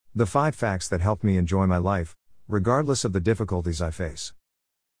The 5 facts that helped me enjoy my life, regardless of the difficulties I face.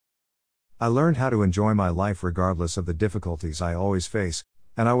 I learned how to enjoy my life regardless of the difficulties I always face,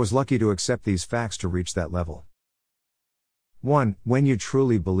 and I was lucky to accept these facts to reach that level. 1. When you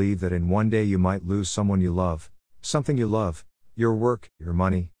truly believe that in one day you might lose someone you love, something you love, your work, your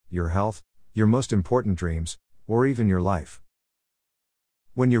money, your health, your most important dreams, or even your life.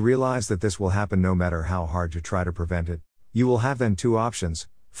 When you realize that this will happen no matter how hard you try to prevent it, you will have then 2 options.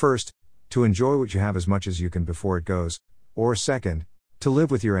 First, to enjoy what you have as much as you can before it goes, or second, to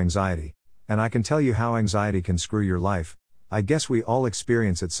live with your anxiety. And I can tell you how anxiety can screw your life. I guess we all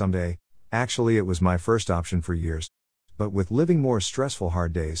experience it someday. Actually, it was my first option for years. But with living more stressful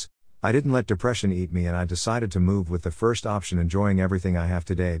hard days, I didn't let depression eat me, and I decided to move with the first option, enjoying everything I have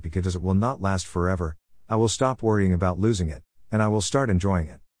today, because it will not last forever. I will stop worrying about losing it, and I will start enjoying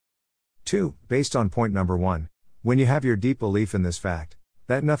it. 2. Based on point number 1, when you have your deep belief in this fact,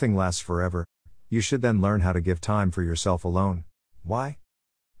 that nothing lasts forever, you should then learn how to give time for yourself alone. Why?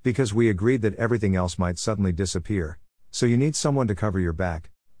 Because we agreed that everything else might suddenly disappear, so you need someone to cover your back,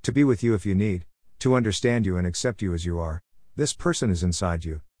 to be with you if you need, to understand you and accept you as you are. This person is inside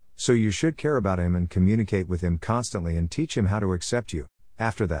you, so you should care about him and communicate with him constantly and teach him how to accept you.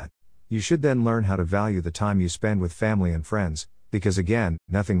 After that, you should then learn how to value the time you spend with family and friends, because again,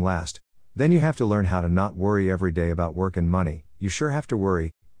 nothing lasts. Then you have to learn how to not worry every day about work and money. You sure have to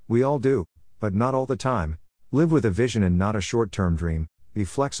worry, we all do, but not all the time. Live with a vision and not a short-term dream. Be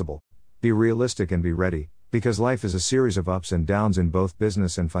flexible, be realistic, and be ready, because life is a series of ups and downs in both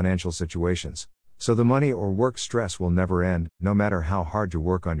business and financial situations. So the money or work stress will never end, no matter how hard you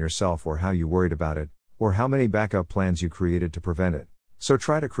work on yourself or how you worried about it, or how many backup plans you created to prevent it. So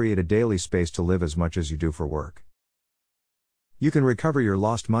try to create a daily space to live as much as you do for work. You can recover your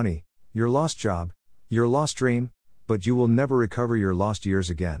lost money, your lost job, your lost dream, but you will never recover your lost years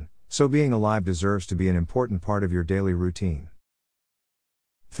again, so being alive deserves to be an important part of your daily routine.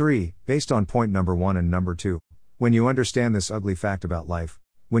 3. Based on point number 1 and number 2, when you understand this ugly fact about life,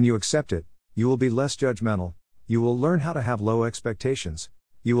 when you accept it, you will be less judgmental, you will learn how to have low expectations,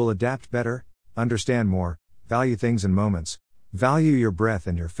 you will adapt better, understand more, value things and moments, value your breath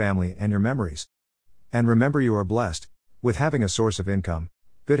and your family and your memories. And remember, you are blessed with having a source of income,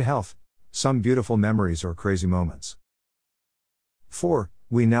 good health, some beautiful memories or crazy moments. 4.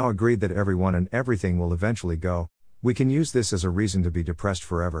 We now agreed that everyone and everything will eventually go. We can use this as a reason to be depressed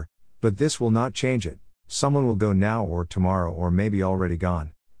forever, but this will not change it. Someone will go now or tomorrow or maybe already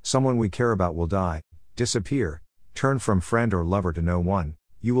gone. Someone we care about will die, disappear, turn from friend or lover to no one.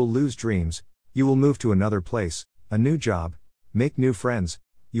 You will lose dreams, you will move to another place, a new job, make new friends,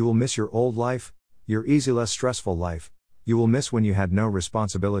 you will miss your old life, your easy, less stressful life, you will miss when you had no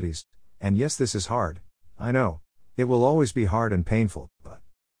responsibilities. And yes, this is hard, I know, it will always be hard and painful, but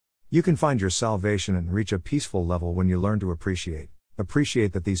you can find your salvation and reach a peaceful level when you learn to appreciate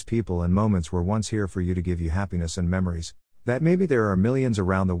that these people and moments were once here for you to give you happiness and memories that maybe there are millions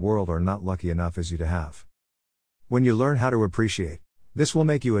around the world are not lucky enough as you to have. When you learn how to appreciate, this will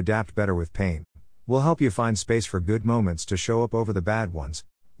make you adapt better with pain, will help you find space for good moments to show up over the bad ones,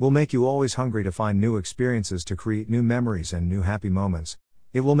 will make you always hungry to find new experiences to create new memories and new happy moments.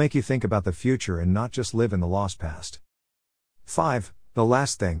 It will make you think about the future and not just live in the lost past. 5. The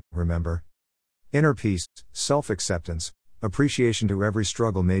last thing, remember. Inner peace, self-acceptance, appreciation to every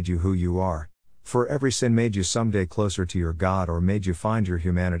struggle made you who you are. For every sin made you someday closer to your God or made you find your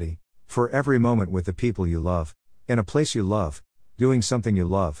humanity. For every moment with the people you love, in a place you love, doing something you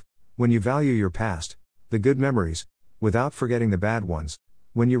love. When you value your past, the good memories, without forgetting the bad ones.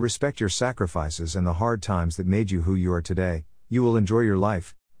 When you respect your sacrifices and the hard times that made you who you are today, you will enjoy your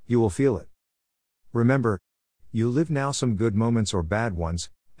life, you will feel it. Remember, you live now, some good moments or bad ones,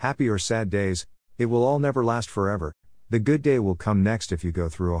 happy or sad days, it will all never last forever. The good day will come next if you go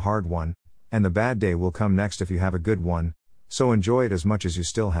through a hard one, and the bad day will come next if you have a good one, so enjoy it as much as you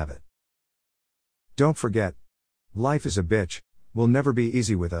still have it. Don't forget, life is a bitch, will never be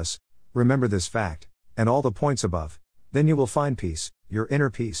easy with us. Remember this fact, and all the points above, then you will find peace, your inner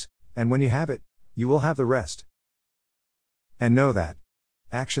peace, and when you have it, you will have the rest. And know that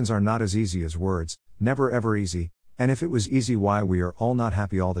actions are not as easy as words, never ever easy, and if it was easy, why we are all not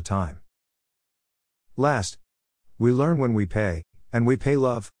happy all the time. Last, we learn when we pay, and we pay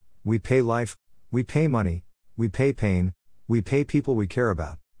love, we pay life, we pay money, we pay pain, we pay people we care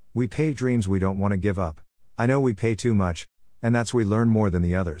about, we pay dreams we don't want to give up. I know we pay too much, and that's we learn more than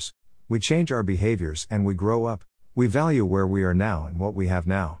the others. We change our behaviors and we grow up, we value where we are now and what we have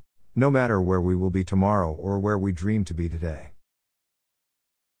now, no matter where we will be tomorrow or where we dream to be today.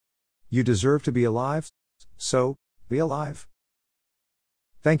 You deserve to be alive, so, be alive.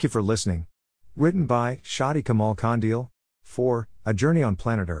 Thank you for listening. Written by Shadi Kamal Kandil. 4. A Journey on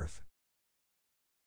Planet Earth.